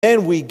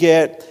then we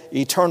get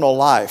eternal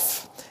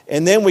life.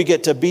 And then we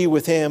get to be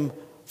with him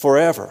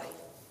forever.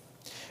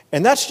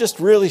 And that's just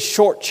really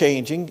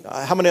shortchanging.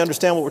 How many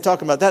understand what we're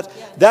talking about?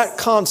 That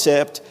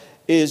concept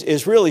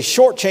is really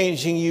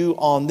shortchanging you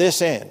on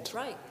this end.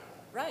 Right.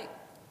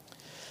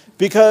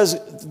 Because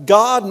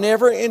God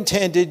never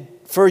intended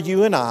for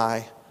you and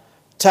I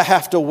to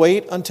have to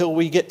wait until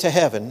we get to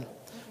heaven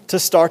to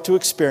start to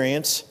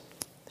experience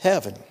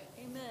heaven.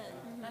 Amen.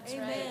 That's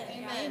right.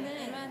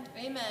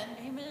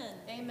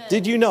 Amen.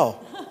 Did you know?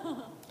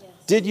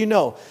 Did you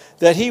know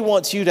that he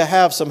wants you to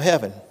have some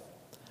heaven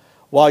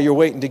while you're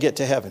waiting to get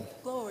to heaven?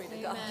 Glory to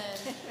God.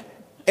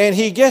 And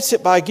he gets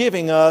it by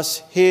giving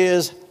us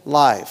his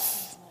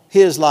life.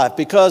 His life.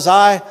 Because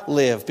I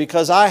live.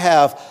 Because I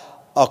have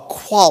a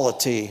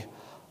quality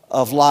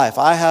of life.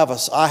 I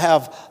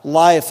have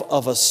life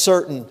of a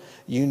certain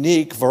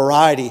unique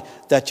variety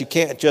that you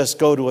can't just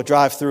go to a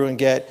drive-through and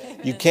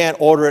get. You can't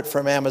order it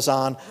from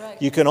Amazon.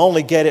 Right. You can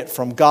only get it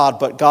from God,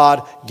 but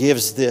God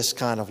gives this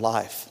kind of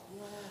life.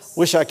 Yes.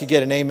 Wish I could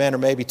get an amen or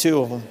maybe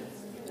two of them.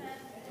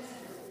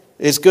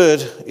 It's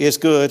good, it's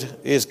good,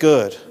 it's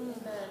good.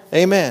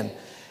 Amen.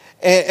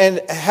 And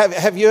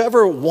have you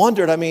ever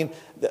wondered, I mean,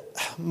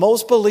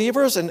 most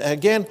believers, and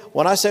again,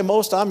 when I say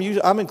most, I'm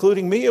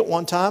including me at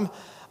one time,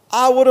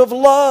 I would have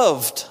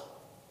loved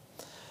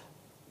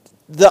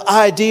the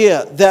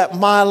idea that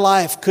my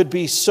life could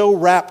be so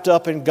wrapped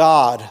up in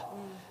God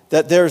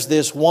that there's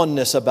this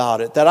oneness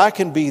about it, that I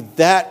can be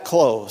that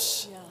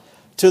close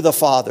to the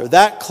Father,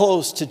 that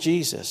close to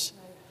Jesus.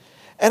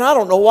 And I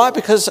don't know why,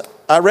 because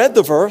I read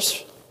the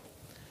verse,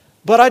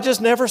 but I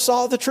just never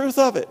saw the truth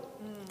of it.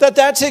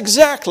 That's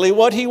exactly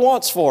what he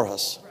wants for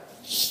us.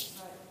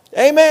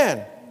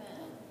 Amen.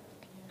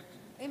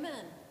 Amen.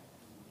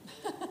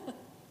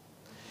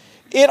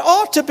 It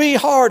ought to be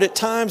hard at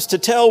times to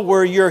tell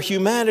where your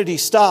humanity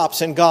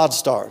stops and God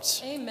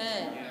starts.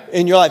 Amen.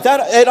 In your life.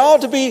 It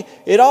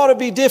ought to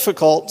be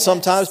difficult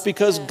sometimes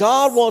because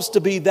God wants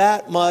to be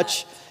that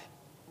much,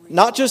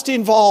 not just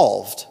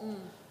involved,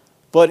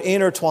 but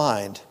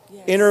intertwined,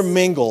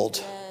 intermingled.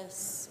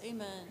 Yes.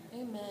 Amen.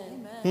 Hallelujah.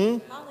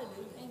 Amen.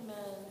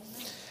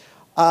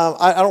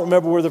 I don't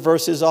remember where the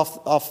verse is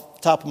off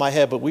the top of my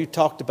head, but we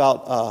talked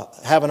about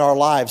having our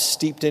lives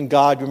steeped in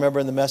God. You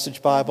remember in the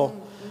Message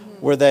Bible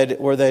where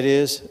that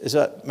is? Is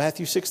that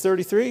Matthew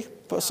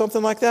 6:33?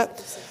 Something like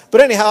that? But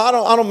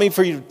anyhow, I don't mean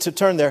for you to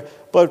turn there,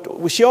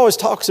 but she always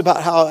talks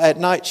about how at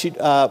night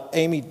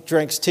Amy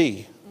drinks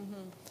tea.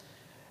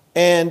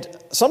 And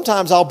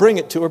sometimes I'll bring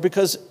it to her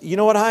because you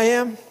know what I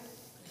am?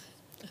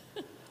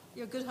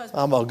 You're a good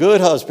husband. I'm a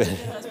good husband.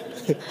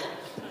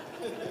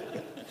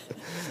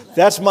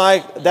 That's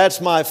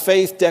my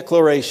faith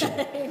declaration,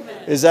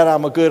 is that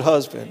I'm a good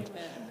husband.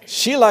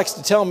 She likes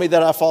to tell me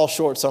that I fall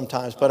short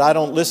sometimes, but I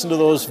don't listen to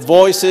those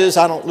voices.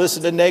 I don't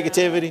listen to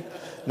negativity.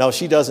 No,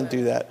 she doesn't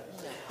do that.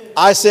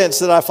 I sense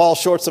that I fall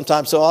short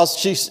sometimes. So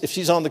if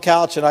she's on the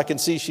couch and I can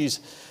see she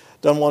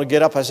doesn't want to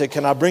get up, I say,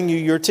 "Can I bring you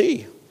your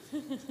tea?"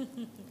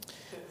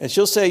 And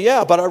she'll say,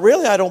 "Yeah, but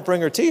I don't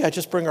bring her tea. I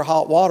just bring her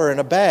hot water in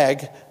a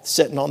bag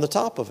sitting on the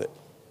top of it."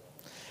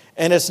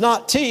 And it's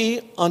not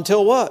tea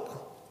until what?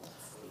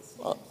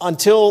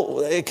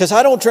 Because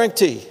I don't drink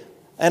tea.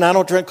 And I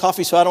don't drink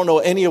coffee, so I don't know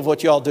any of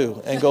what y'all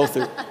do and go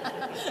through.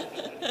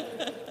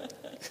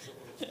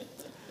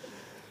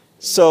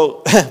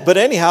 So, but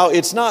anyhow,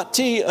 it's not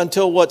tea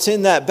until what's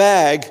in that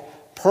bag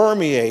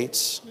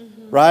permeates,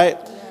 right?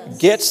 Yes.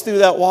 Gets through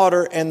that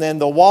water, and then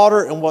the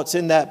water and what's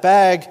in that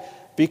bag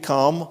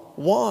become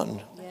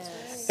one.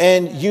 Yes.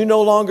 And you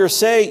no longer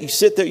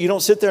you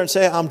don't sit there and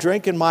say, "I'm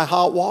drinking my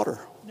hot water."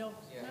 No.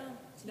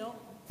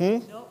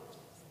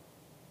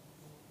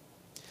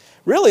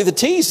 Really, the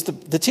tea's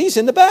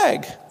in the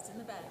bag. It's in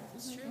the bag.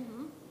 It's true.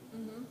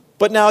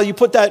 But now you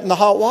put that in the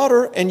hot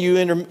water and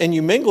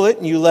you mingle it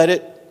and you let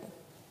it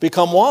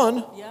become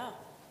one. Yeah.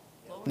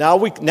 Now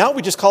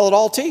we just call it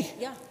all tea.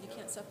 Yeah, you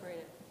can't separate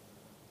it.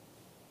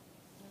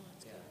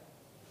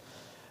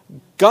 No,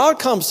 God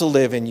comes to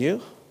live in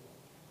you.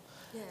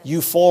 yes.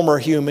 You former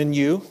human,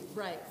 you.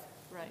 Right.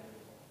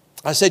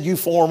 I said you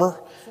former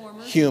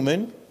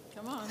human.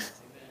 Come on.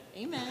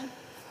 Amen.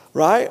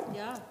 Right?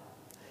 Yeah.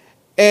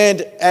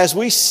 And as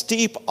we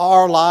steep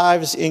our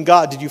lives in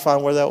God, did you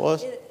find where that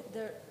was?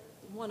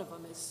 One of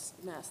them is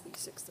Matthew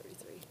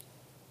 6:33.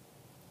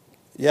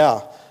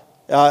 Yeah.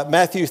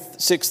 Matthew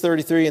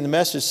 6:33 in the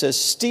Message says,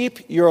 "Steep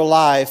your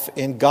life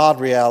in God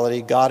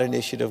reality, God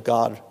initiative,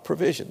 God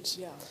provisions."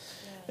 Yeah.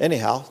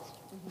 Anyhow,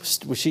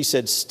 when she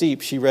said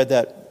steep, she read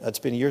that's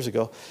been years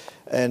ago,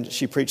 and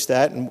she preached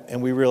that,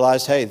 and we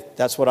realized, hey,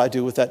 that's what I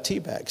do with that tea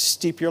bag.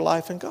 Steep your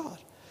life in God.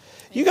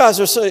 You guys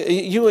are so,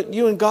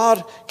 you and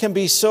God can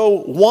be so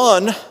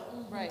one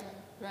Right.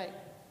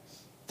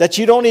 that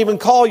you don't even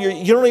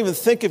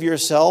think of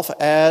yourself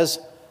as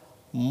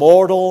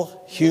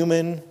mortal,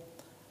 human,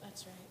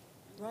 That's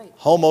right.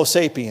 Homo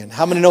sapien.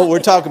 How many know what we're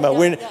talking about?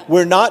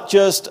 We're not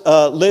just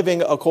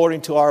living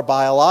according to our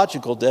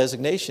biological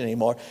designation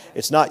anymore.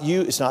 It's not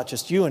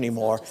just you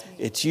anymore.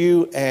 It's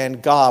you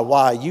and God.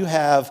 Why? You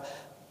have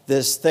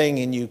this thing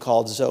in you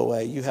called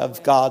Zoe. You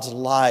have God's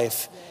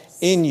life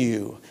in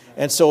you.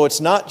 And so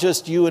it's not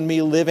just you and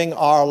me living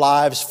our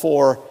lives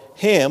for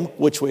Him,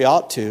 which we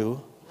ought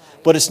to,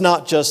 but it's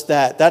not just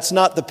that. That's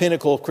not the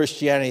pinnacle of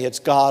Christianity. It's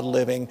God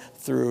living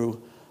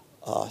through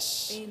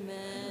us.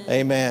 Amen.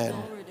 Amen.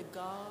 Glory to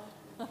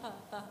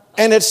God.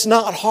 And it's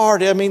not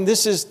hard. I mean,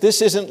 this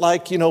isn't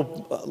like,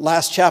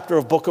 last chapter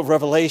of Book of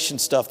Revelation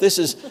stuff. This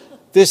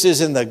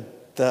is in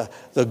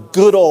the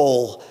good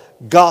old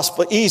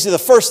gospel. Easy. The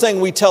first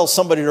thing we tell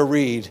somebody to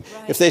read,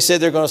 if they say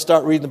they're going to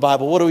start reading the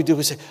Bible, what do?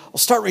 We say, well,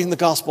 start reading the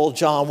Gospel of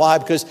John. Why?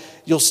 Because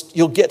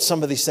you'll get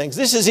some of these things.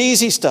 This is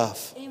easy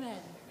stuff. Amen.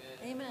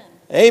 Amen.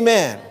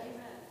 Amen.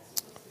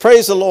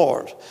 Praise the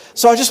Lord.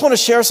 So I just want to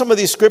share some of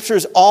these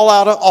scriptures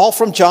all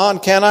from John,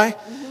 can I?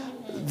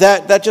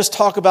 That just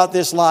talk about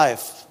this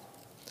life.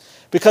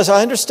 Because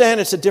I understand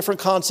it's a different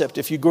concept.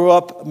 If you grew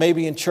up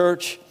maybe in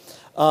church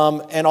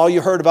and all you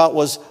heard about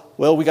was,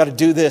 well, we got to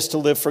do this to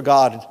live for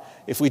God.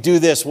 If we do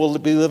this, we'll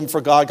be living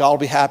for God. God will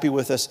be happy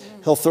with us.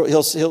 He'll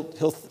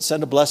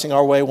send a blessing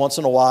our way once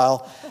in a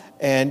while.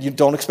 And you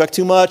don't expect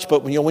too much,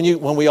 but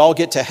when we all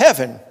get to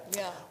heaven,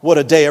 what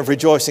a day of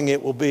rejoicing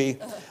it will be.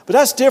 But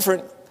that's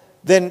different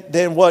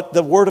than what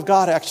the Word of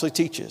God actually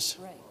teaches.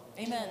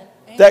 Right. Amen.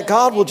 That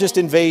God will just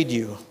invade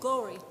you.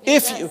 Glory.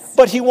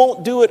 But He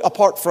won't do it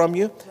apart from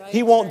you. Right.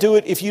 He won't do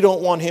it if you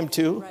don't want Him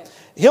to. Right.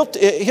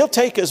 He'll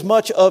take as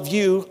much of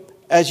you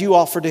as you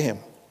offer to Him.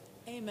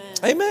 Amen.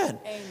 Amen.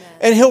 Amen.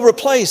 And He'll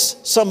replace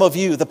some of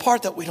you, the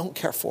part that we don't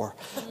care for,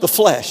 the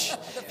flesh.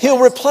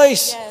 He'll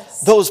replace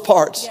those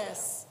parts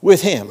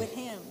with Him. With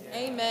Him.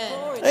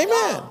 Amen.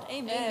 Amen.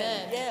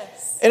 Amen.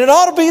 Yes. And it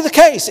ought to be the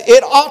case.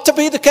 It ought to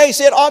be the case.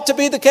 It ought to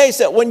be the case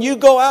that when you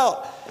go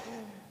out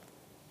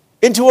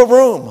into a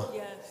room,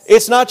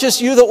 it's not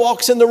just you that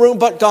walks in the room,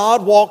 but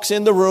God walks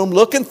in the room,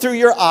 looking through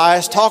your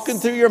eyes, talking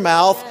through your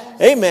mouth.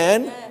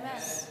 Amen.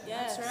 Yes.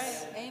 That's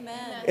right.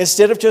 Amen.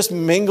 Instead of just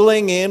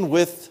mingling in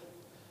with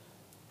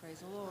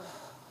Lord.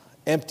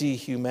 empty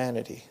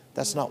humanity.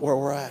 That's not where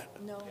we're at.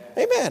 No.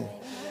 Amen.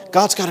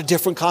 God's got a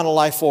different kind of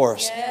life for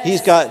us.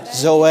 He's got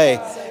Zoe.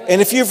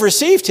 And if you've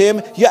received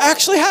Him, you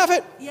actually have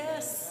it.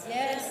 Yes.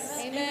 Yes.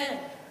 Amen.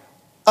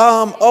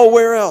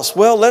 Where else?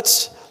 Well,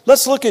 let's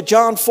look at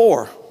John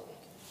 4.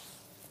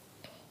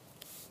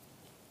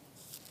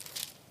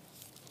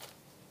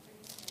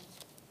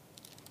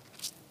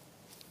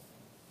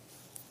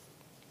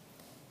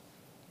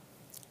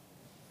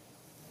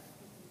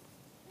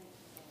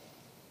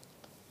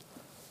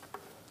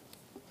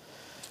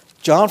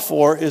 John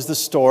 4 is the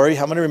story.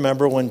 How many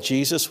remember when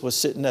Jesus was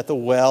sitting at the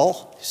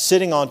well,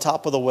 sitting on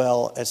top of the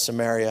well at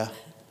Samaria?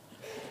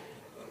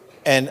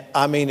 And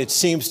I mean, it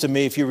seems to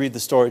me, if you read the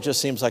story, it just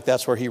seems like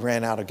that's where He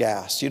ran out of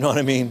gas. You know what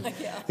I mean?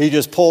 He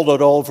just pulled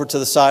it over to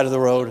the side of the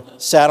road,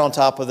 sat on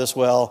top of this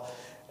well,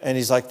 and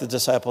He's like the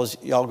disciples,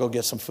 y'all go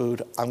get some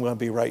food. I'm going to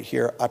be right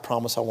here. I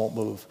promise I won't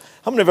move.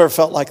 How many have ever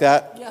felt like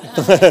that?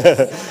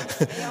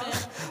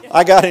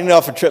 I got in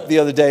off a trip the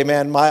other day,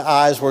 man. My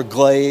eyes were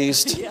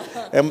glazed.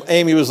 And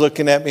Amy was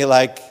looking at me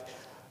like,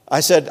 I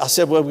said,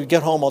 when we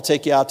get home, I'll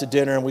take you out to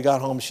dinner. And we got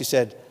home. She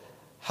said,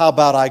 how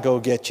about I go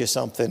get you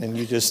something? And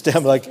you just,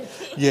 I'm like,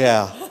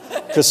 yeah.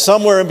 Because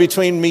somewhere in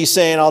between me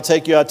saying I'll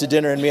take you out to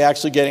dinner and me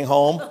actually getting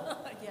home,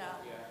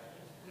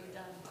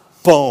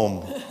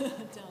 boom.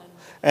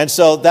 And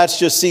so that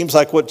just seems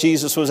like what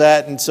Jesus was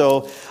at. And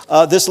so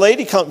this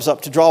lady comes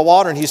up to draw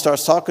water and He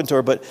starts talking to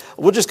her. But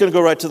we're just going to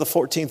go right to the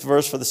 14th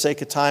verse for the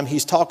sake of time.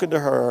 He's talking to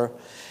her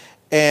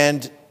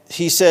and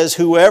He says,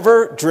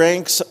 whoever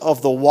drinks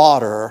of the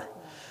water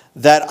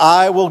that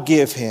I will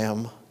give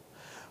him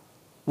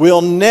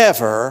will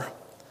never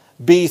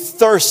be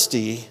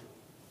thirsty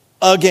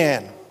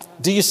again.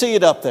 Do you see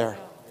it up there?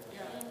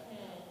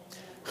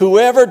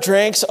 Whoever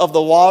drinks of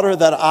the water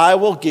that I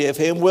will give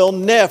him will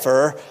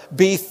never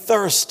be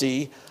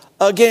thirsty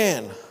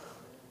again.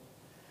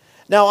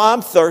 Now,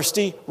 I'm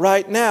thirsty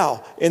right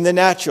now in the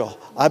natural.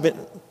 I've been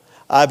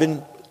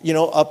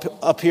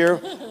up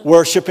here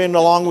worshiping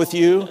along with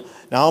you.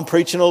 Now I'm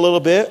preaching a little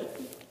bit.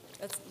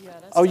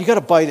 Oh, you got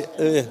to bite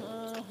it.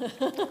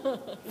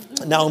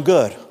 Now I'm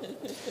good.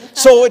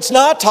 So it's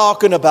not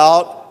talking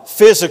about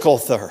physical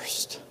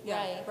thirst.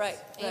 Right.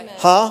 Amen.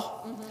 Huh?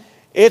 Mm-hmm.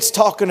 It's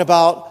talking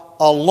about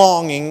a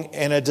longing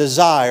and a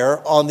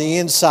desire on the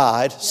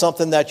inside,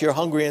 something that you're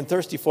hungry and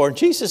thirsty for. And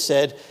Jesus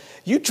said,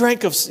 you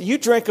drink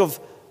of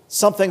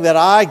something that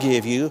I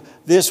give you,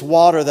 this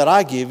water that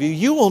I give you,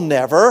 you will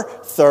never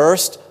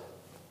thirst.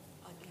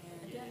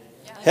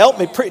 Help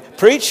me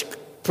preach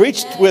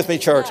with me,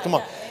 church. Come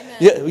on.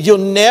 You'll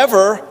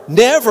never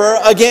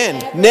again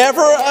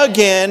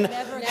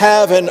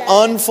have an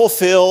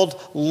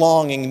unfulfilled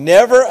longing.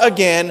 Never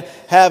again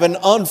have an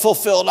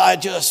unfulfilled,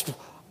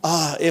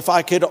 if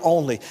I could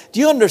only. Do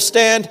you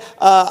understand?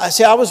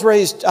 I was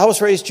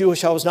raised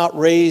Jewish. I was not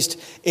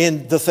raised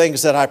in the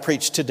things that I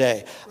preach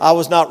today. I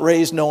was not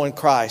raised knowing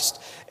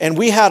Christ. And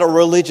we had a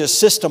religious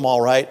system,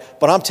 all right.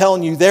 But I'm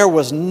telling you, there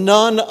was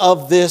none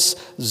of this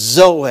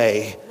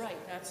Zoe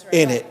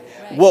in it.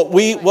 What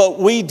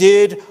we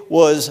did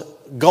was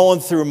going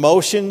through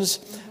motions,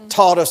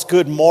 taught us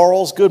good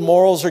morals. Good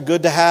morals are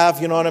good to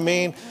have, you know what I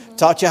mean?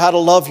 Taught you how to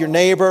love your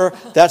neighbor.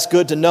 That's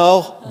good to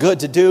know,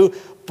 good to do,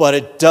 but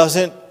it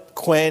doesn't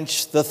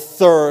quench the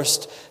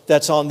thirst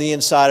that's on the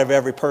inside of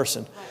every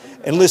person.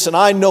 And listen,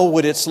 I know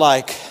what it's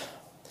like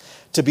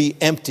to be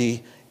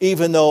empty,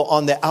 even though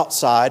on the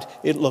outside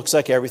it looks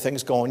like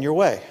everything's going your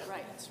way.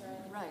 Right. That's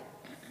right.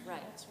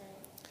 Right. That's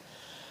right.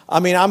 I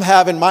mean, I'm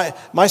having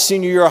my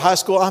senior year of high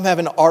school, I'm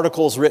having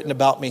articles written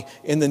about me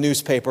in the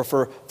newspaper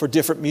for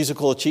different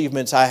musical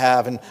achievements I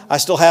have. And I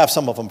still have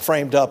some of them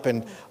framed up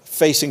and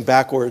facing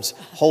backwards,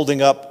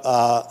 holding up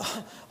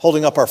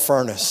our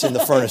furnace in the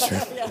furnace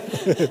room.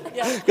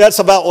 That's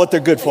about what they're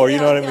good for, you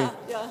know what I mean?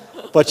 Yeah.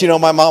 But,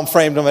 my mom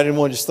framed them. I didn't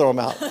want to just throw them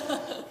out.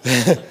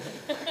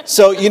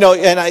 So,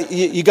 and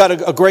you got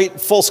a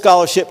great full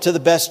scholarship to the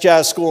best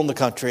jazz school in the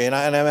country. And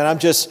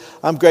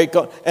I'm great.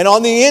 And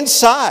on the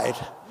inside,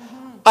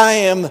 I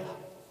am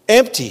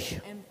empty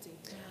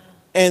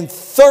and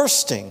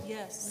thirsting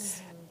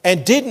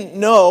and didn't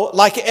know,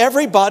 like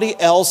everybody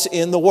else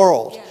in the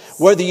world,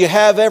 whether you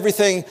have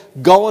everything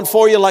going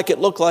for you like it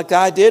looked like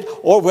I did,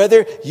 or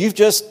whether you've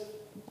just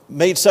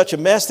made such a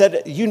mess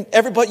that you and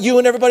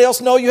everybody else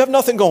know you have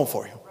nothing going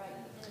for you.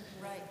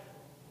 Right.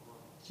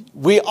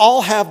 We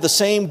all have the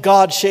same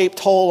God-shaped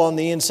hole on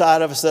the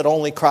inside of us that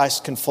only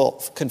Christ can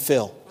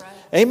fill.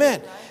 Right. Amen.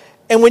 Right.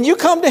 And when you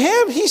come to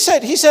Him, He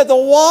said, the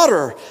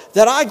water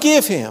that I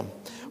give Him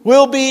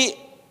will be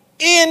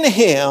in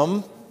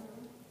Him.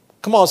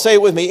 Come on, say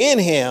it with me. In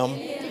Him. In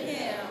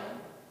Him.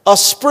 A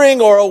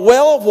spring or a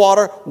well of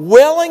water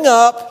welling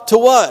up to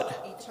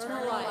what?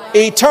 Eternal life.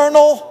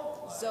 Eternal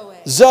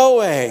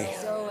Zoe.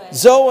 Yes.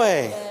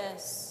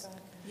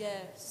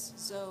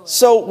 Zoe.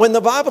 So when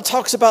the Bible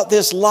talks about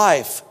this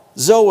life,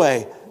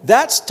 Zoe,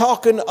 that's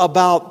talking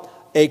about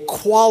a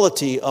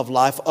quality of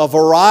life, a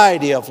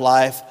variety of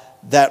life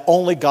that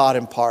only God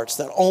imparts,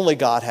 that only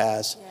God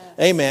has. Yes.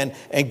 Amen.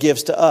 And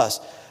gives to us.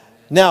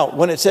 Now,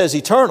 when it says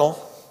eternal,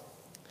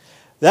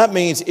 that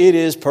means it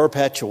is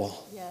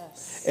perpetual.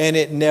 Yes. And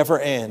it never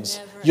ends.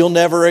 You'll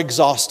never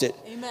exhaust it.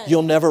 Amen.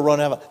 You'll never run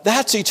out of it.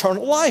 That's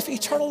eternal life.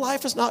 Eternal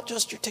life is not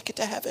just your ticket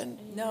to heaven.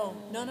 No.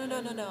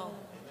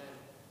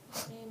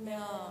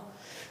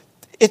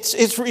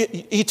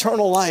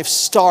 Eternal life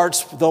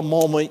starts the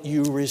moment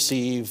you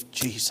receive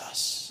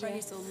Jesus.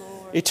 Praise the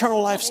Lord.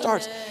 Eternal life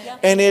starts.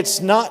 And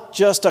it's not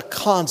just a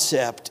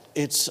concept.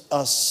 It's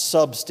a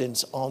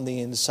substance on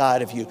the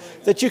inside of you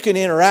that you can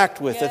interact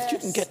with, that you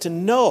can get to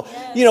know.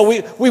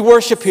 We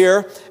worship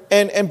here,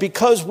 and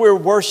because we're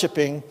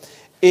worshiping,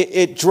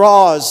 it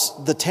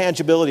draws the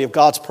tangibility of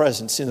God's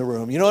presence in the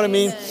room. You know what I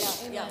mean?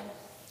 Yeah.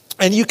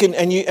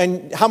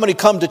 And how many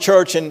come to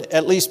church and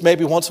at least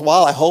maybe once in a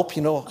while, I hope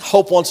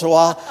once in a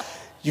while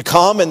you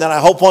come, and then I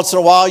hope once in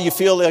a while you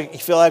feel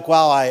like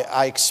wow,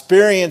 I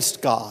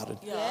experienced God.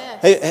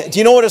 Yes. Hey, do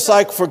you know what it's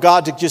like for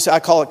God to I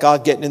call it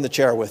God getting in the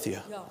chair with you?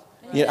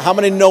 How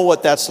many know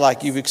what that's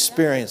like? You've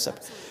experienced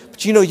that.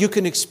 But you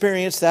can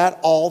experience that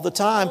all the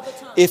time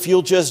if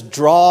you'll just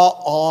draw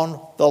on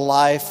the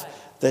life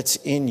that's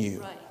in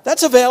you.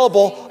 That's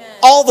available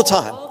all the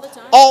time.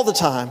 All the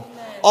time.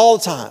 All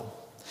the time.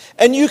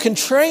 And you can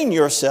train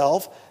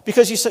yourself,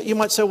 because you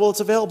might say, well,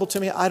 it's available to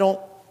me. I don't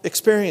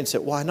experience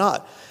it. Why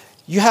not?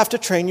 You have to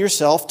train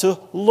yourself to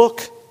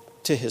look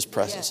to His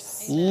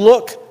presence.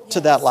 Look to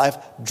that life.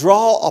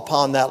 Draw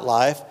upon that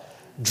life.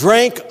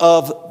 Drink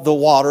of the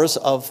waters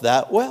of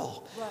that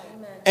well.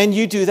 And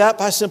you do that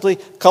by simply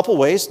a couple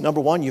ways.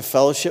 Number one, you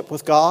fellowship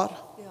with God.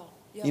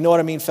 You know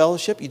what I mean,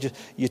 fellowship?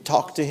 You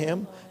talk to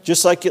Him.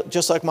 Just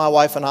like my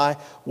wife and I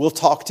will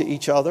talk to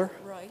each other.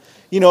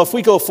 If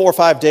we go 4 or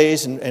 5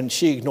 days and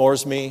she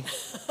ignores me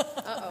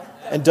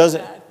and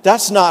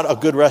that's not a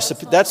good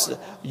recipe.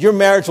 Your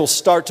marriage will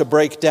start to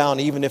break down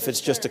even if it's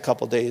just a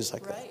couple days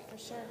like that.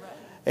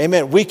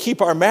 Amen. We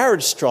keep our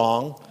marriage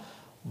strong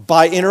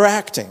by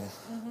interacting.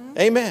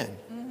 Amen.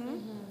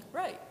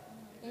 Right.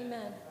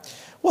 Amen.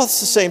 Well, it's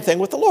the same thing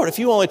with the Lord. If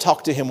you only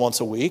talk to Him once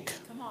a week,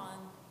 come on.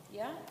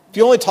 Yeah. If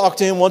you only talk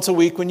to Him once a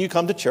week when you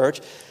come to church,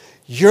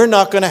 you're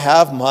not going to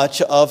have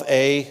much of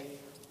a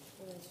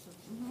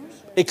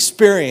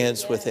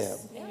experience with Him,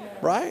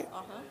 right?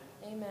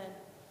 Amen.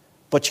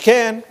 But you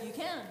can.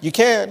 You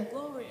can.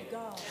 Glory to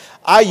God.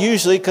 I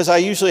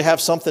usually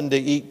have something to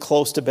eat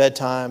close to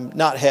bedtime,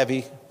 not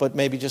heavy, but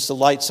maybe just a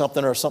light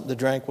something or something to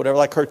drink, whatever,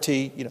 like her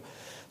tea,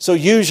 So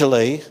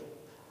usually,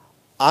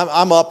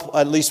 I'm up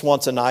at least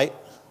once a night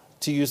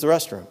to use the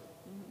restroom.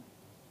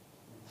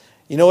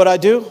 You know what I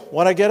do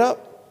when I get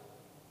up?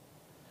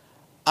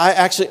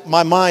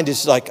 My mind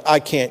is like, I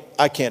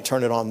can't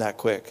turn it on that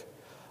quick.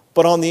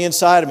 But on the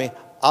inside of me,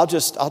 I'll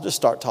just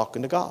start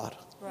talking to God.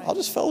 Right. I'll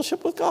just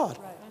fellowship with God.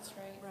 Right. That's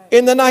right.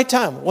 In the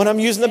nighttime when I'm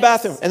using the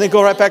bathroom, and then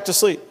go right back to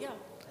sleep. Yeah.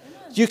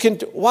 You can.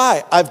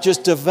 Why? I've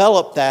just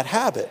developed that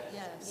habit.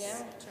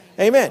 Yes.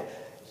 Yeah. Amen.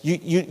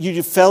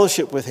 You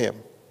fellowship with Him.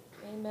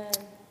 Amen.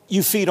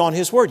 You feed on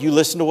His word. You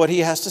listen to what He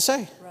has to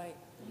say. Right.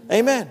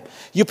 Amen.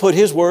 You put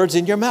His words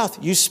in your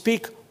mouth. You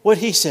speak what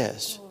He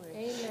says.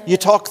 Amen. You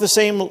talk the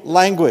same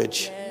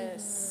language.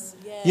 Yes.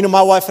 You know,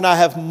 my wife and I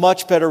have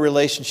much better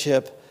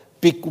relationship.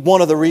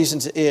 One of the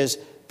reasons is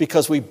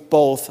because we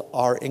both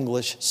are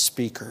English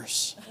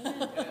speakers.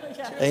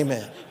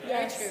 Amen.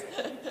 Very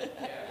true.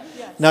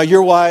 Now,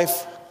 your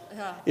wife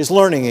is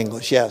learning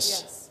English,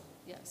 yes,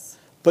 Yes.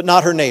 but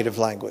not her native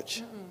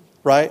language,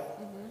 right?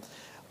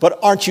 But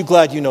aren't you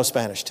glad you know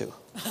Spanish too?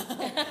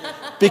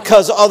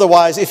 Because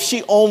otherwise, if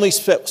she only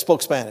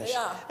spoke Spanish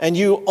and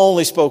you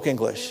only spoke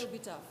English, It would be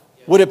tough.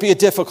 would it be a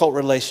difficult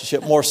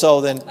relationship more so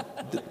than,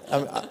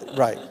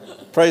 right?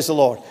 Praise the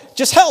Lord.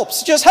 Just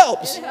helps.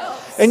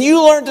 And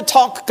you learn to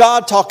talk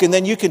God talk, and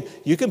then you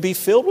can be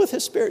filled with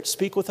His Spirit,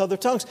 speak with other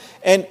tongues,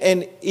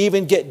 and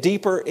even get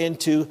deeper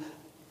into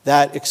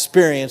that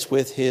experience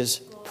with His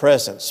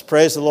presence.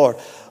 Praise the Lord.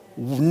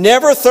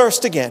 Never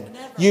thirst again.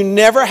 You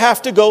never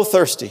have to go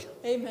thirsty.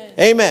 Amen.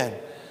 Amen.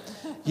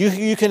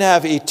 You can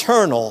have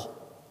eternal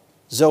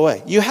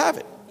Zoe. You have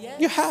it.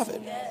 You have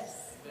it.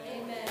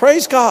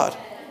 Praise God.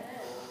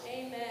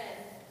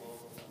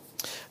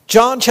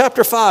 John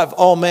chapter 5.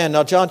 Oh man,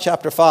 now John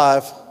chapter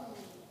 5.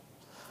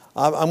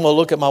 I'm going to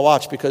look at my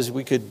watch because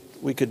we could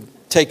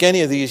take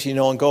any of these,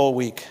 and go a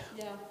week.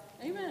 Yeah.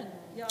 Amen.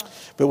 Yeah.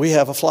 But we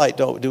have a flight,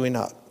 do we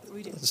not?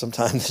 We do.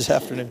 Sometime this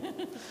afternoon.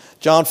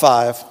 John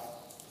 5.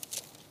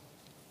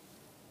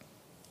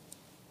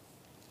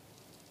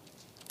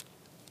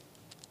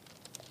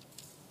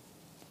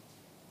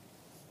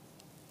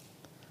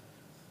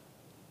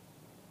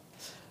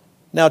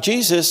 Now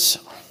Jesus,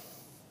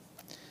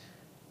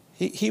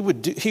 he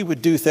would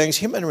do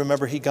things. You might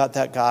remember he got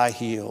that guy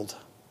healed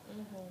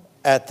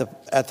at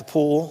the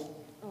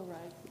pool, Oh,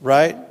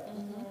 right. right?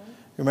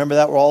 Remember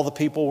that, where all the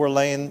people were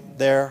laying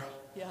there?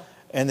 Yeah.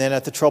 And then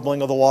at the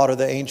troubling of the water,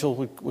 the angel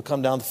would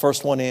come down, the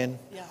first one in.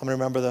 Yeah. I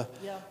remember the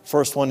Yeah.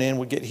 first one in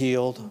would get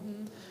healed.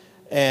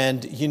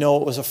 And it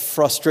was a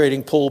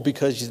frustrating pool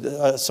because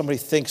somebody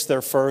thinks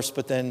they're first,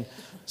 but then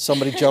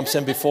somebody jumps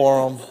in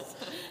before them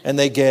and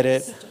they get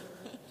it.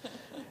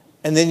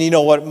 And then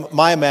what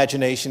my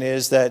imagination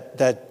is that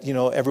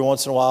every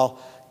once in a while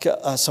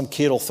some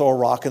kid will throw a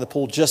rock in the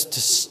pool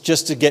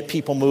just to get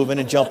people moving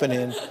and jumping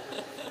in.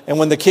 And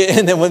when the kid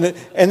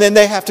and then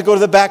they have to go to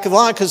the back of the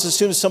line, because as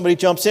soon as somebody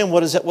jumps in,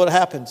 what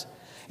happens?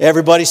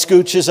 Everybody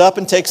scooches up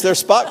and takes their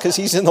spot because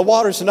he's in the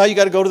water. So now you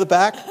got to go to the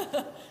back.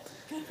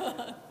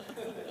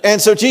 And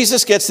so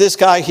Jesus gets this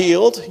guy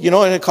healed,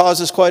 and it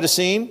causes quite a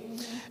scene.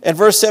 And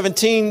verse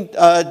 17,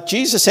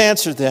 Jesus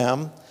answered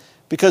them,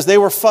 because they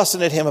were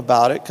fussing at him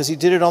about it, because he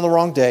did it on the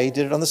wrong day. He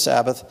did it on the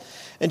Sabbath.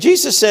 And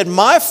Jesus said,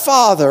 "My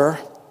Father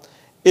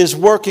is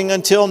working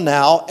until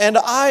now, and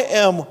I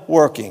am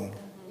working."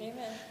 Amen.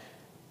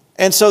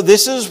 And so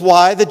this is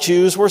why the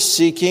Jews were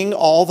seeking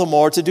all the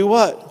more to do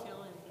what?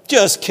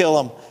 Just kill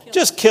him.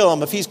 Just kill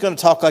him if he's going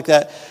to talk like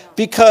that.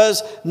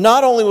 Because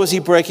not only was he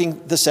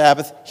breaking the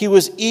Sabbath, he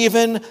was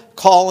even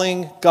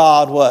calling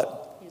God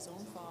what? His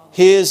own Father.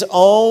 His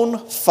own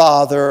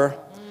Father,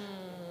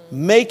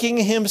 making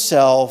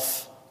himself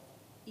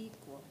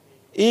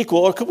equal.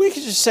 Or could we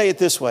just say it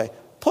this way?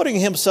 Putting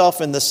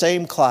himself in the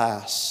same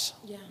class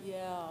Yeah.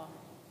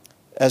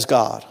 as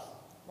God.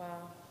 Wow.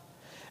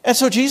 And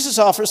so Jesus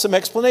offers some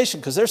explanation,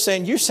 because they're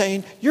saying, you're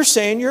saying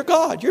you're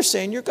God. You're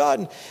saying you're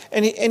God.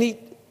 And he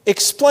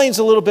explains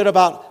a little bit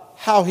about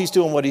how he's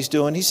doing what he's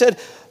doing. He said,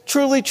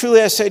 "Truly,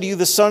 truly, I say to you,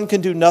 the Son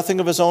can do nothing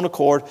of his own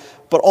accord,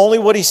 but only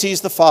what he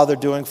sees the Father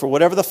doing. For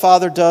whatever the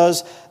Father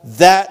does,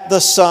 that the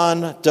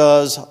Son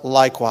does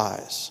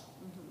likewise.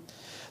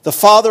 The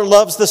Father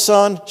loves the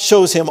Son,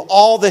 shows him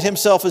all that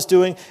himself is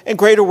doing, and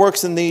greater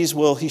works than these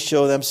will he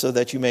show them, so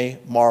that you may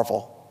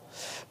marvel."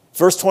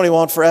 Verse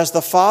 21, "For as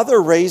the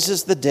Father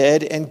raises the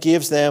dead and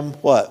gives them"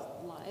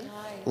 what?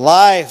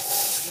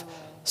 Life.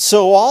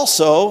 "So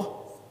also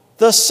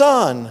the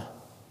Son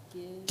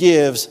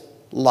gives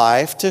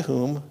life to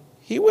whom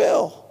he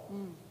will."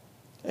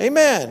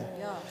 Amen.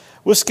 Yeah.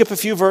 We'll skip a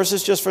few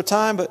verses just for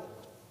time, but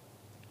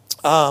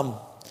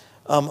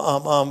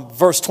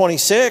verse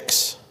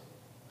 26.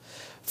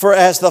 "For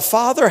as the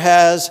Father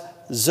has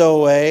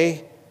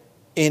Zoe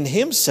in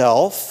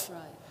himself, Right.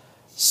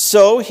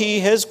 so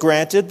he has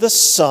granted the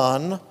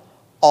Son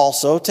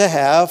also to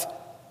have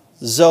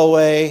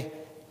Zoe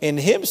in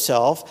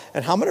himself."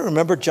 And how many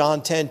remember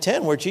John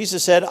 10:10, where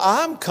Jesus said,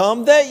 "I'm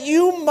come that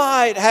you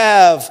might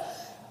have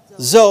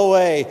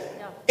Zoe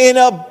in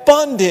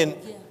abundant,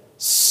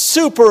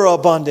 super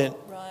abundant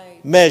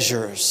Right.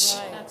 measures."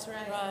 Right. That's right.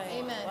 Right.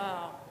 Amen.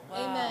 Wow.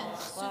 Amen.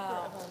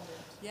 Wow.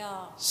 Yeah.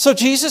 So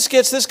Jesus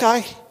gets this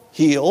guy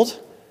healed,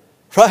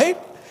 right?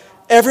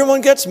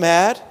 Everyone gets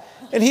mad,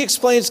 and he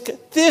explains,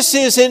 this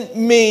isn't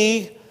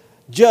me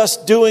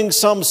just doing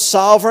some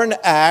sovereign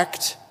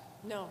act.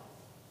 No.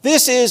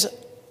 This is,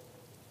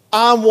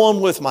 I'm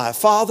one with my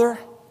Father.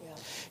 Yeah.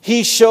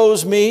 He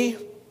shows me,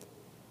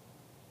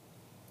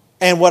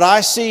 and what I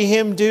see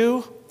him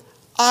do,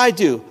 I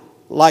do.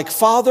 Like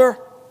Father,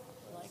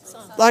 Like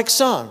Son. like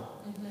Son.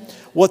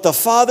 What the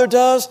Father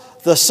does,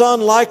 the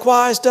Son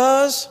likewise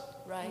does.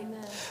 Right.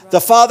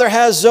 The Father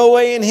has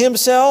Zoe in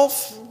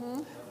himself.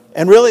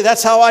 And really,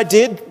 that's how I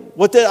did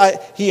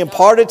He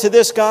imparted to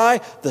this guy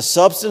the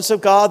substance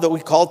of God, that we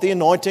call it the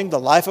anointing, the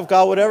life of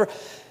God, whatever.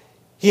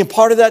 He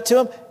imparted that to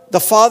him. The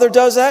Father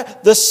does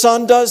that. The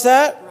Son does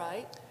that.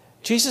 Right.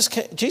 Jesus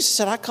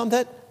said, I come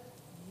that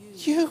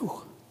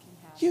you.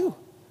 Yeah.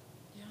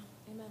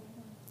 Amen.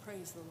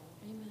 Praise the Lord.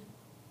 Amen.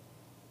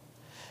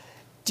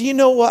 Do you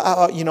know what?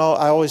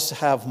 I always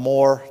have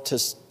more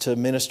to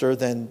minister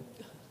than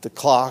the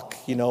clock,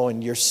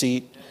 and your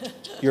seat,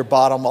 your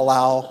bottom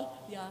allow.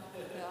 Yeah.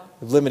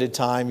 Limited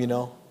time,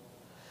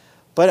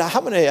 But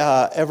how many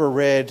ever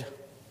read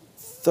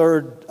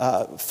 1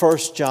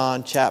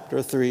 John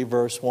chapter 3,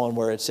 verse 1,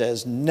 where it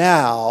says,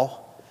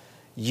 now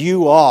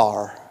you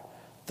are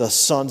the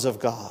sons of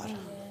God. Amen.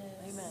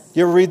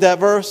 You ever read that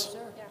verse?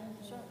 Sure. Yeah.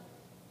 Sure.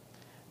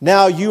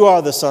 Now you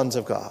are the sons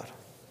of God.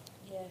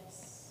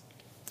 Yes.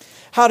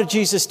 How did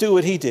Jesus do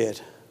what he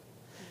did?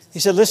 He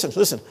said, listen,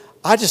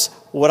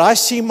 what I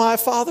see my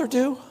Father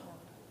do,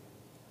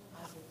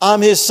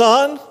 I'm his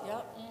son,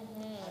 Yep.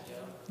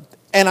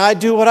 and I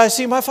do what I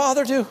see my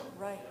Father do.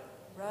 Right.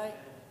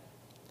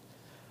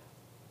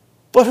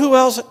 But who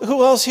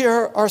else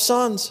here are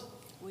sons?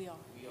 We are.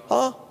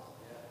 Huh?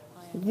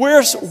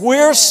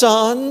 We're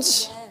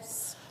sons,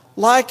 Yes.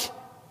 like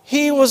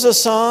he was a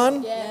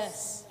son.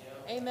 Yes.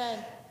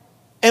 Amen.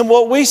 And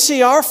what we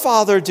see our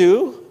Father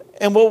do,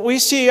 and what we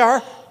see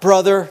our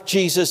brother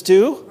Jesus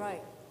do,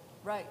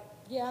 Right.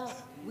 Yeah.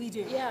 We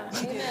do. Yeah.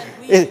 Amen.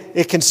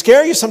 it can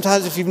scare you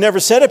sometimes if you've never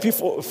said it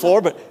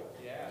before, but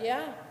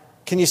Yeah.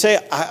 can you say,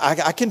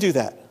 I can do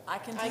that? I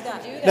can do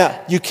that. Now,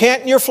 you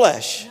can't in your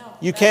flesh. No,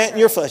 You that's can't in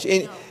your right. flesh.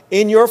 In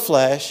No. your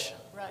flesh,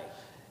 Right.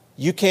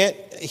 you can't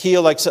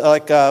heal like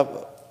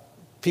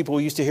people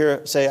used to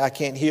hear say, I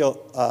can't heal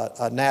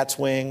a gnat's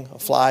wing, a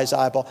fly's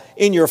eyeball.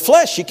 In your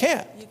flesh, you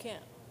can't. You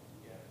can't.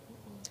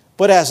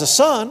 But as a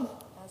son,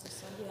 As a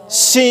son.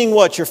 seeing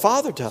what your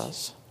Father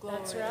does,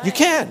 That's right. you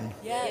can.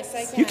 Yes,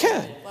 I can. You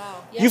can.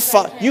 Wow.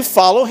 You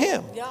follow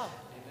him, Yeah.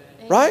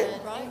 right?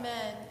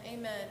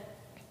 Amen.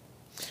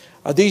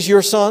 Are these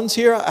your sons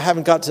here? I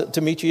haven't got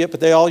to meet you yet, but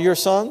they all your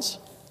sons?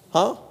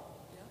 Huh?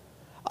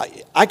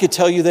 I could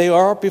tell you they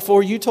are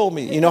before you told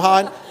me. You know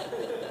how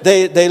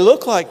they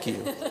look like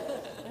you.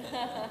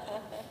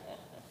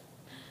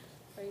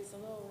 Praise the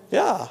Lord.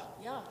 Yeah.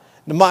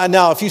 Yeah.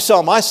 Now, if you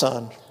saw my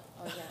son,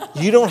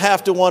 you don't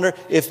have to wonder.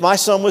 If my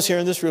son was here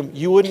in this room,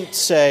 you wouldn't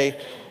say,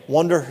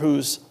 wonder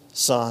whose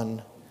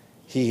son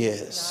he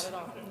is.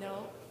 Not at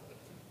all.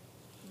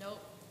 No. Nope.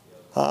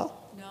 Huh?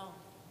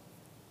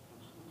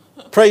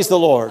 No. Praise the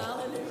Lord.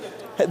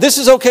 This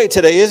is okay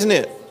today, isn't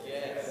it?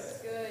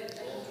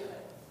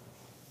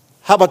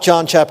 How about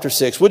John chapter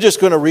 6? We're just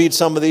going to read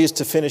some of these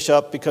to finish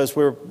up because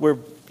we're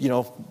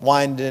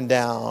winding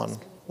down.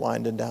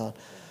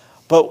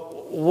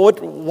 But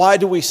why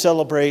do we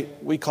celebrate?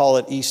 We call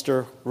it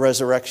Easter,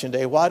 Resurrection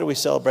Day. Why do we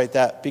celebrate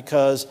that?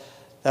 Because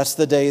that's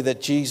the day that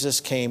Jesus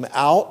came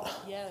out,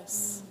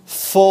 Yes.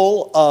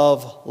 full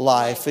of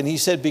life, and he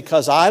said,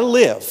 "Because I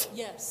live,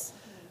 Yes.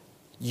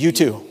 you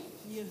too.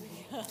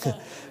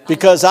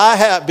 Because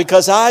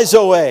I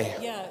Zoe,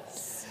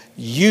 Yes.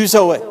 you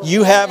Zoe,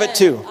 you have it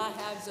too." I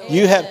have Zoe.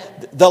 You have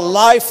the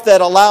life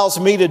that allows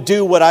me to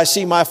do what I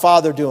see my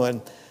Father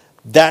doing.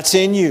 That's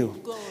in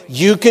you.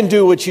 You can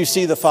do what you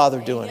see the Father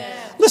doing.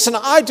 Listen,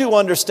 I do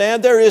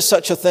understand there is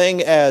such a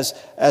thing as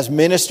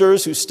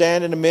ministers who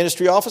stand in a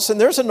ministry office, and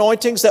there's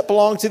anointings that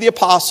belong to the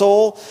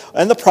apostle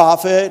and the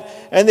prophet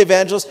and the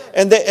evangelist,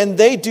 and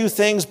they do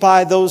things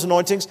by those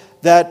anointings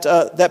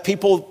that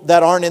people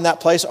that aren't in that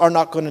place are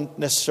not going to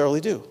necessarily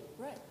do.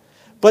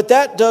 But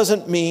that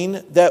doesn't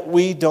mean that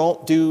we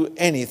don't do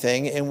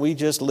anything and we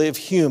just live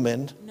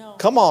human. No.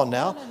 Come on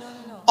now. No.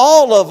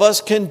 All of us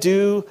can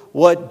do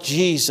what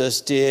Jesus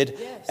did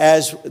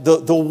as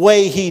the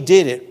way he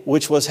did it,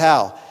 which was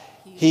how?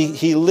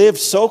 He lived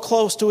so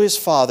close to his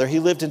Father. He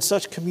lived in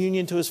such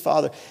communion to his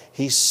Father.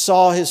 He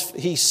saw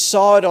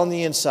it on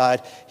the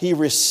inside. He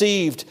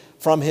received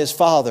from his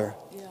Father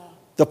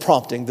the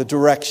prompting, the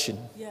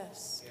direction,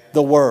 Yes.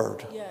 the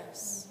word.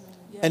 Yes.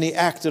 And he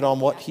acted on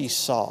what he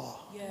saw.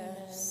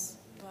 Yes.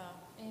 Wow.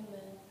 Amen.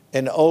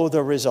 And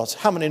the results.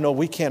 How many know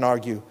we can't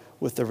argue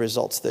with the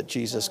results that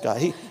Jesus got?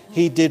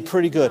 He did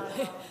pretty good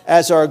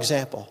as our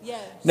example. Yes.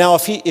 Now,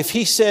 if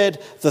he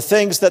said the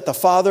things that the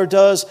Father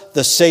does,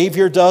 the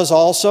Savior does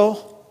also,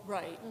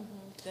 Right.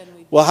 Then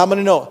we. well, how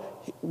many know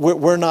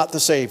we're not the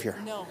Savior,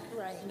 No.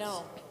 Right.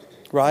 No.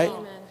 right?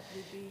 Amen.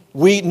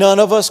 We'd be. None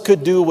of us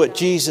could do what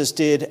Jesus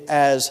did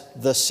as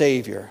the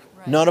Savior.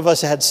 Right. None of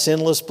us had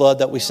sinless blood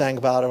that we sang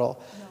about at all.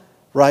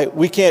 Right?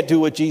 We can't do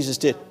what Jesus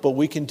did, but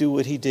we can do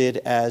what he did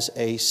as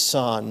a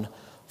son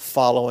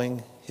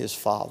following his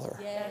Father.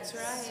 That's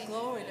right.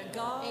 Glory to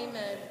God.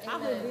 Amen.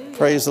 Hallelujah.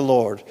 Praise the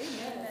Lord.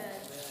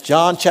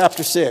 John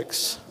chapter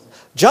 6.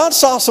 John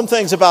saw some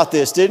things about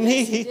this, didn't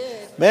he?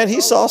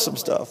 He saw some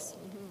stuff.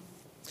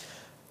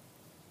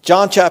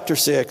 John chapter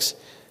 6.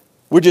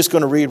 We're just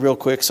going to read real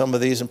quick some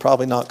of these and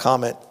probably not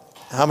comment.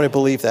 How many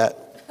believe that?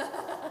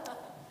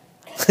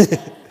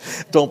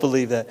 Don't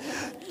believe that.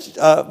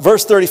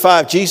 Verse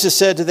 35, Jesus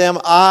said to them,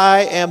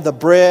 I am the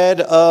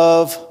bread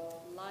of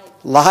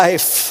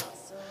life.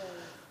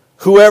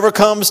 Whoever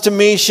comes to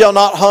me shall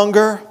not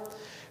hunger.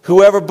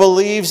 Whoever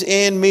believes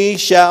in me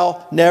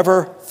shall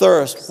never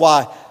thirst.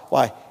 Why?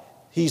 Why?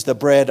 He's the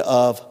bread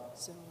of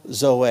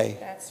Zoe.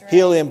 That's right.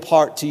 He'll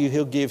impart to you,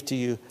 he'll give to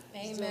you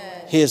Amen.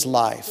 his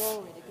life.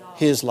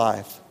 His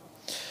life.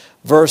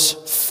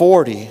 Verse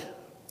 40.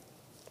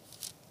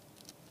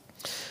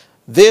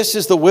 This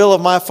is the will of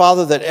my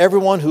Father, that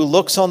everyone who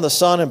looks on the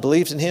Son and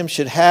believes in him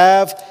should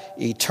have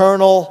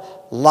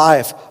eternal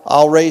life.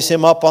 I'll raise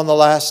him up on the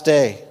last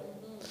day.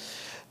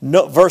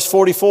 No, verse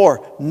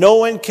 44, no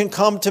one can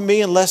come to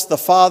me unless the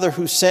Father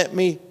who sent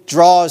me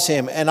draws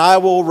him, and I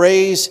will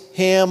raise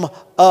him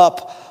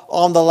up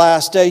on the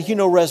last day. You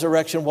know,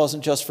 resurrection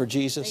wasn't just for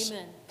Jesus.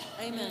 Amen.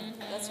 Amen.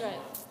 That's right.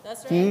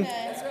 That's right. Amen.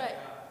 That's right.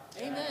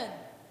 Amen.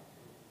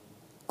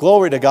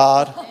 Glory to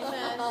God.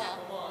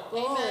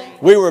 Glory.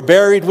 We were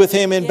buried with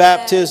him in Yes,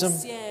 baptism.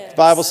 yes. The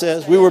Bible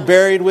says we were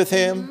buried with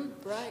him,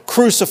 Right.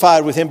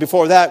 crucified with him.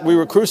 Before that, we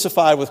were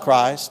crucified with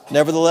Christ.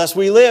 Nevertheless,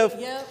 we live.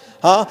 Yep.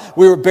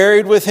 We were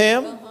buried with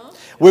him.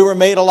 We were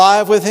made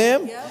alive with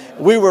him. Yep.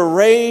 We were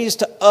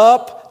raised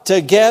up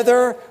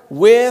together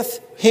with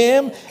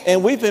him.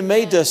 And we've been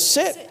made to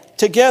sit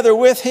together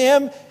with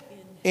him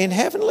in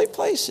heavenly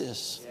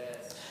places.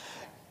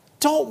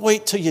 Don't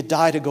wait till you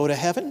die to go to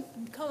heaven.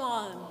 Come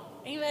on.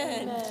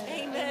 Amen.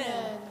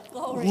 Amen.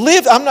 Glory.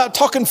 Live. I'm not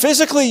talking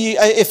physically.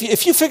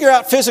 If you figure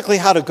out physically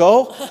how to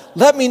go,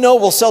 let me know.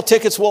 We'll sell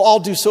tickets. We'll all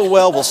do so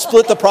well. We'll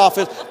split the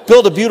profit,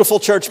 build a beautiful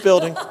church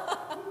building.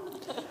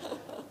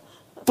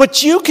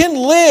 But you can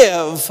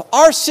live.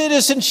 Our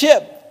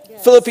citizenship,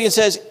 Yes. Philippians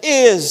says,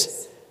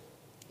 is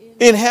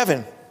in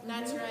heaven.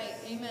 That's right.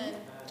 Amen.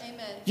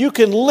 Amen. You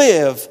can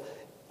live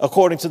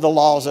according to the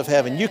laws of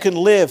heaven. You can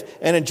live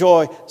and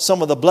enjoy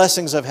some of the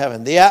blessings of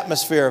heaven, the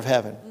atmosphere of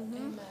heaven,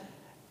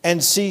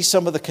 and see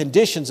some of the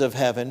conditions of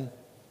heaven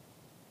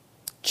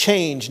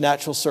change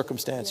natural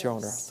circumstance here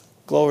on earth.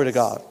 Glory to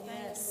God.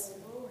 Yes.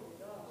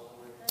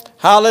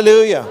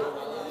 Hallelujah.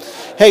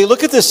 Hey,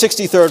 look at this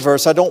 63rd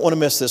verse. I don't want to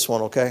miss this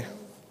one, okay?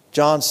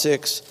 John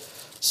 6,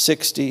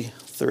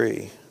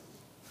 63.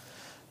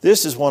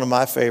 This is one of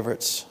my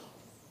favorites.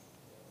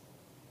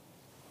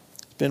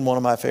 It's been one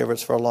of my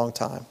favorites for a long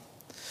time.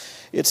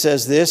 It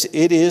says this,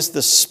 it is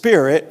the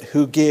Spirit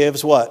who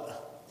gives what?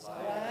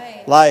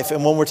 Life.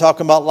 And when we're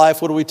talking about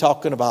life, what are we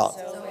talking about?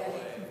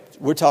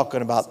 We're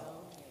talking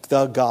about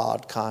the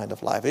God kind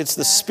of life. It's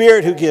the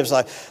Spirit who gives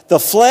life. The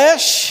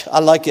flesh, I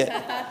like it.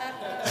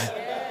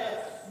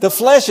 The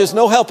flesh is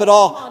no help at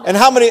all. And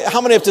how many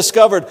have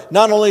discovered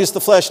not only is the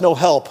flesh no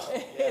help,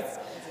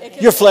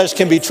 your flesh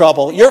can be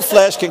trouble. Your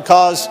flesh can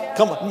cause,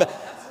 come on,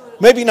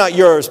 maybe not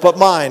yours, but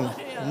mine.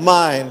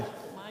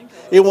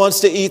 It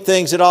wants to eat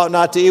things it ought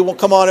not to eat.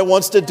 Come on, it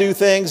wants to do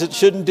things it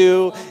shouldn't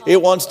do.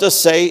 It wants to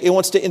say, it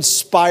wants to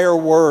inspire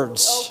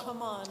words. Oh,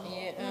 come on.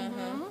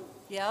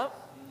 Yep.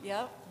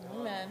 Yep.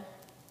 Amen.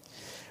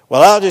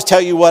 Well, I'll just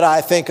tell you what I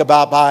think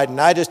about Biden.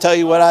 I just tell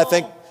you what I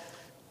think.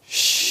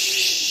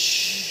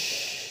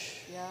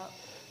 Yep.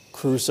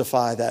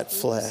 Crucify that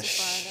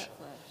flesh.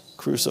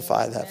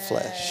 Crucify that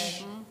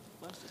flesh. No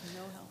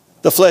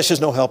help. The flesh is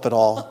no help at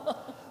all.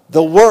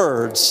 The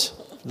words,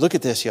 look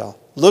at this, y'all.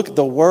 Look,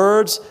 the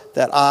words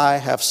that I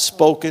have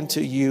spoken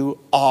to you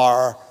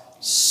are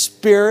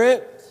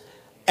spirit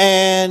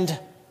and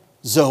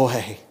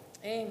Zoe.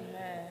 Amen.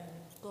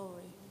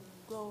 Glory.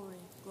 Glory.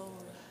 Glory.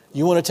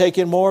 You want to take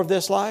in more of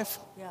this life?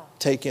 Yeah.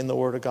 Take in the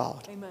Word of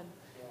God. Amen.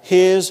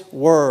 His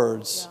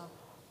words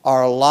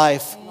are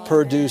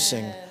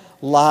life-producing,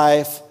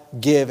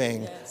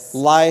 life-giving,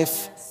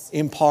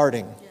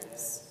 life-imparting.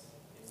 Yes.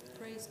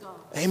 Praise God.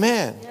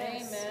 Amen.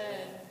 Amen.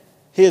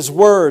 His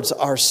words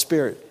are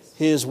spirit.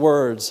 His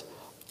words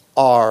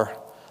are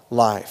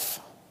life.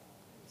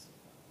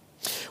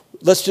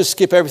 Let's just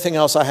skip everything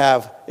else I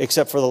have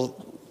except for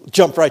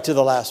jump right to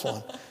the last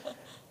one.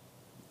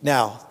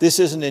 Now, this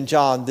isn't in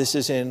John. This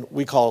is in,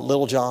 we call it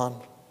Little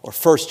John or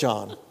First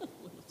John.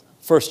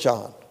 First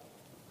John.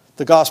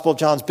 The Gospel of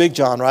John's Big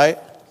John, right?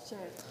 Sure.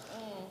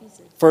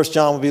 First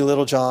John would be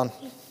Little John.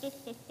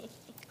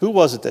 Who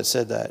was it that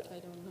said that? I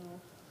don't know.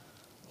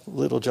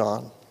 Little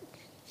John.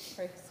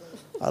 Praise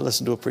the I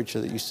listened to a preacher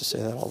that used to say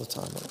that all the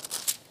time.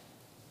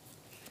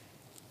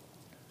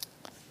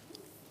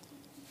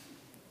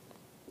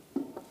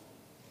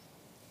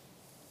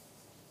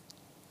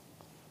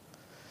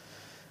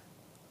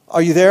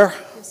 Are you there?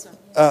 Yes,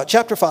 sir.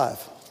 Chapter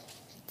 5.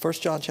 1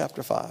 John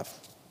chapter 5.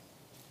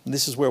 And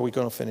this is where we're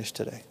going to finish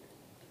today.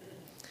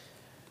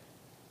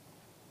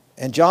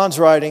 And John's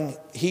writing,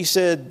 he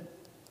said,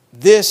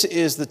 this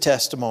is the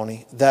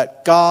testimony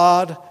that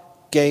God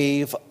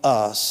gave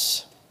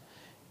us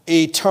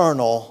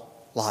eternal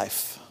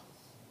life.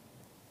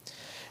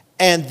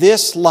 And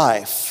this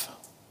life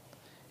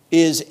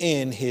is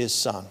in his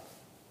Son.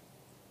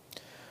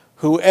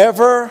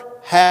 Whoever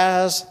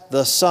has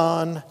the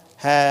Son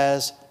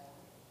has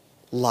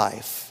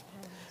life.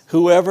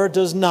 Whoever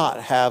does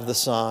not have the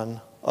Son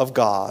of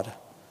God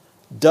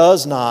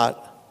does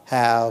not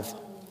have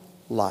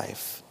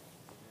life.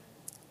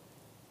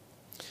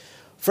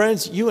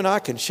 Friends, you and I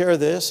can share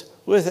this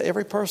with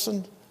every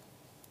person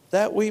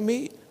that we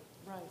meet.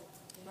 Right.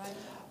 Right.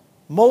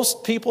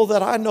 Most people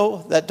that I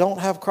know that don't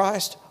have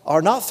Christ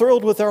are not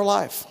thrilled with their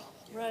life.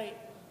 Right.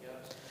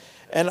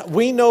 And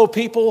we know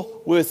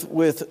people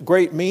with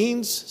great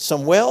means,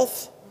 some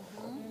wealth.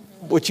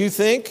 What you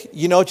think,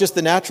 just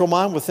the natural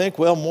mind would think,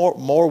 well,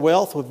 more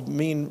wealth would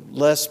mean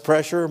less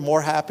pressure,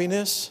 more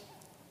happiness.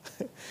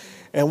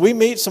 And we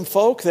meet some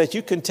folk that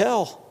you can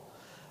tell,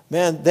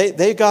 man,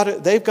 they've got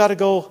to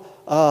go,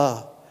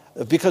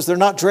 because they're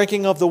not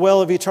drinking of the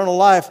well of eternal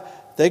life,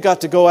 they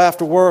got to go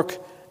after work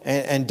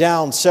and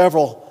down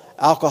several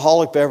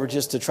alcoholic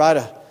beverages to try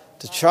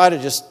to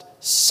just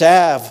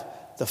salve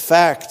the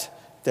fact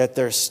that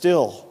they're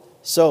still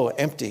so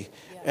empty.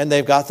 Yeah. And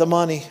they've got the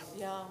money.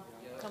 Yeah.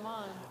 Come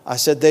on. I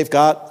said they've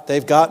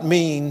got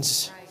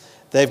means. Right.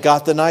 They've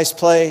got the nice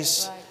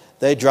place. Right.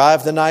 They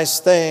drive the nice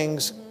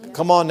things.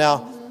 Come on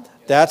now.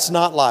 That's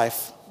not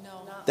life. No.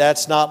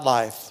 That's not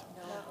life.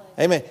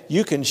 No. Amen.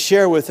 You can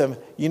share with them,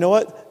 you know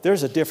what?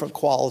 There's a different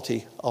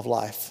quality of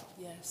life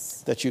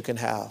Yes. that you can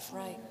have.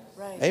 Right.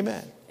 Right.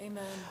 Amen.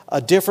 Amen.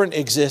 Different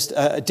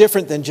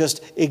than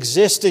just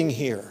existing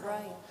here.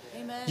 Right.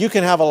 Amen. You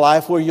can have a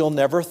life where you'll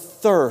never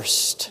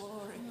thirst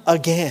Glory.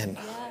 again.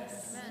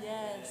 Yes.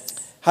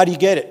 Yes. How do you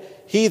get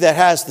it? He that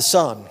has the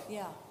Son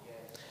Yeah.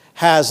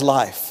 has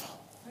life.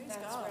 Praise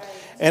God. Right.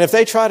 And if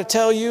they try to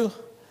tell you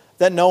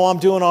that, no, I'm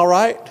doing all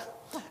right,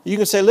 you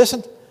can say,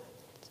 listen,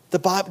 the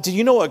Bible, do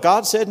you know what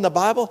God said in the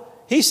Bible?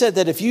 He said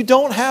that if you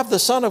don't have the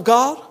Son of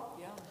God,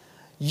 Yeah.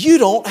 you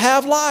don't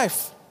have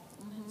life.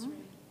 That's right.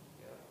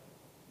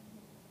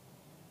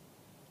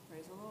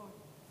 Praise the Lord.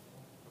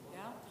 Yeah.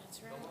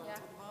 That's right. That's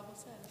what the Bible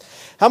says.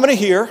 How many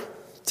here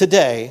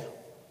today,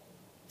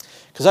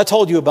 because I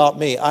told you about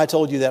me, I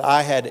told you that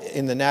I had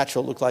in the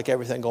natural looked like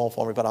everything going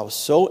for me, but I was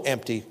so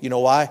empty. You know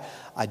why?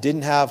 I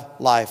didn't have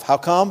life. How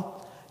come?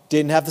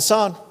 Didn't have the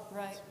Son.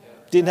 Right.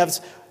 Didn't have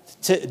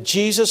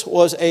Jesus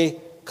was a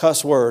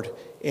cuss word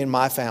in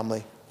my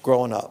family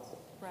growing up.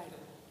 Right.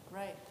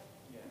 Right.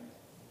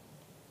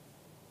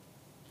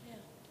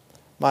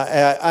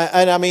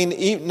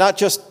 Not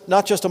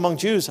just among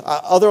Jews,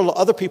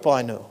 other people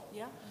I knew.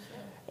 Yeah.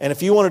 And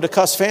if you wanted to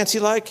cuss fancy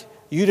like,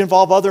 you'd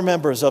involve other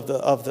members of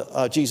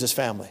the Jesus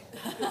family.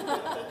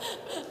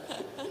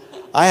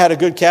 I had a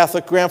good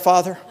Catholic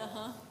grandfather.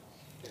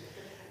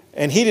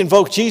 And he'd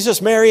invoke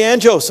Jesus, Mary,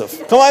 and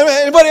Joseph. Come on,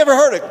 anybody ever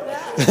heard it?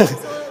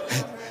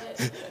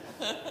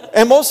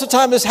 And most of the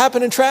time this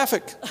happened in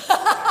traffic.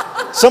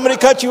 Somebody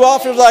cut you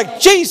off and was like,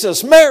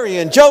 Jesus, Mary,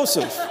 and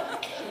Joseph.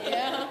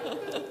 Yeah.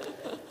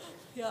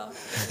 Yeah.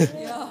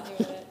 Yeah.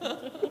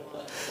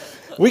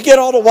 We get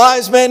all the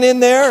wise men in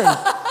there.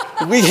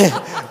 And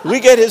we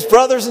get his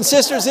brothers and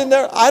sisters in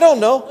there. I don't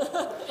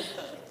know.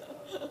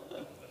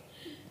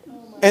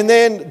 And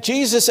then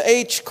Jesus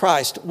H.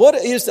 Christ. What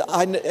is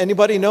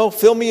anybody know?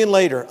 Fill me in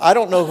later. I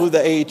don't know who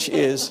the H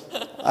is.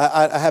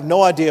 I have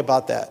no idea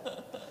about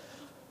that.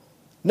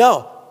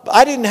 No,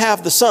 I didn't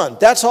have the Son.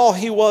 That's all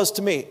he was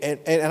to me.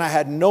 And I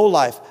had no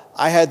life.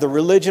 I had the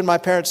religion my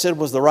parents said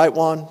was the right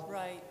one.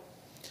 Right.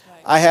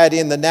 I had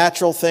in the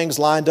natural things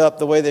lined up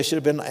the way they should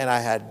have been. And I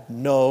had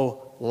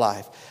no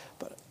life.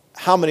 But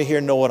how many here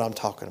know what I'm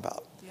talking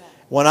about? Yeah.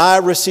 When I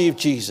received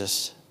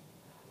Jesus,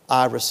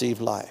 I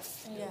received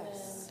life.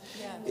 Yes.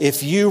 Yeah.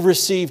 If you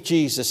receive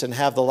Jesus and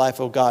have the life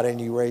of God in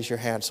you, raise your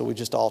hand so we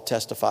just all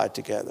testify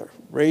together.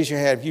 Raise your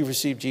hand if you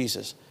receive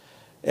Jesus.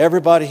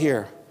 Everybody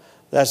here,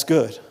 that's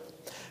good.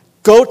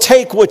 Go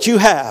take what you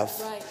have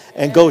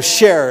and go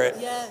share it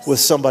with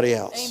somebody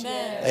else.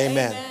 Amen.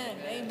 Amen.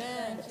 Amen.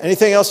 Amen.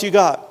 Anything else you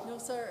got? No,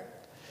 sir.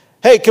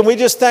 Hey, can we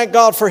just thank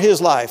God for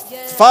his life?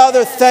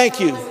 Father,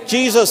 thank you.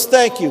 Jesus,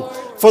 thank you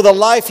for the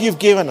life you've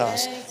given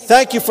us.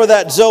 Thank you for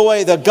that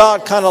Zoe, the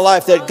God kind of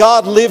life, that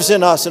God lives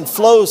in us and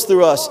flows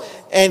through us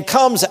and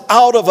comes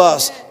out of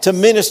us to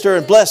minister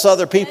and bless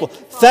other people.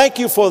 Thank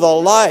you for the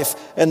life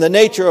and the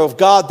nature of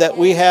God that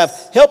we have.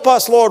 Help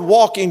us, Lord,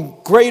 walk in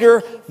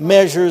greater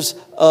measures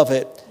of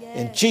it.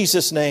 In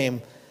Jesus'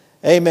 name,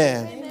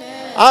 amen.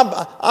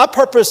 I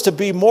purpose to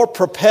be more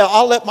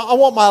propelled. I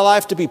want my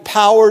life to be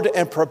powered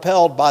and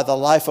propelled by the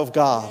life of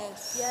God.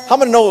 How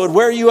many know it would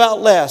wear you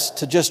out less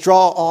to just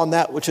draw on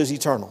that which is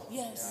eternal?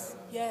 Yes.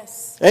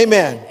 Yes.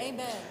 Amen.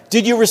 Amen.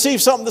 Did you receive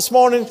something this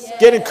morning?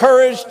 Get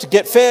encouraged,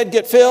 get fed,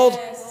 get filled?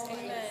 Yes.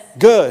 Amen.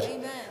 Good.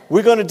 Amen.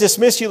 We're going to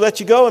dismiss you, let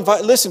you go.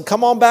 Listen,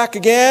 come on back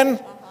again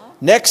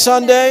next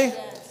Sunday.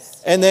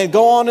 And then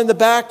go on in the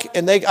back.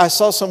 And I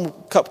saw some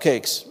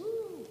cupcakes.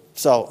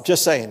 So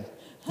just saying,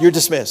 you're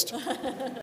dismissed.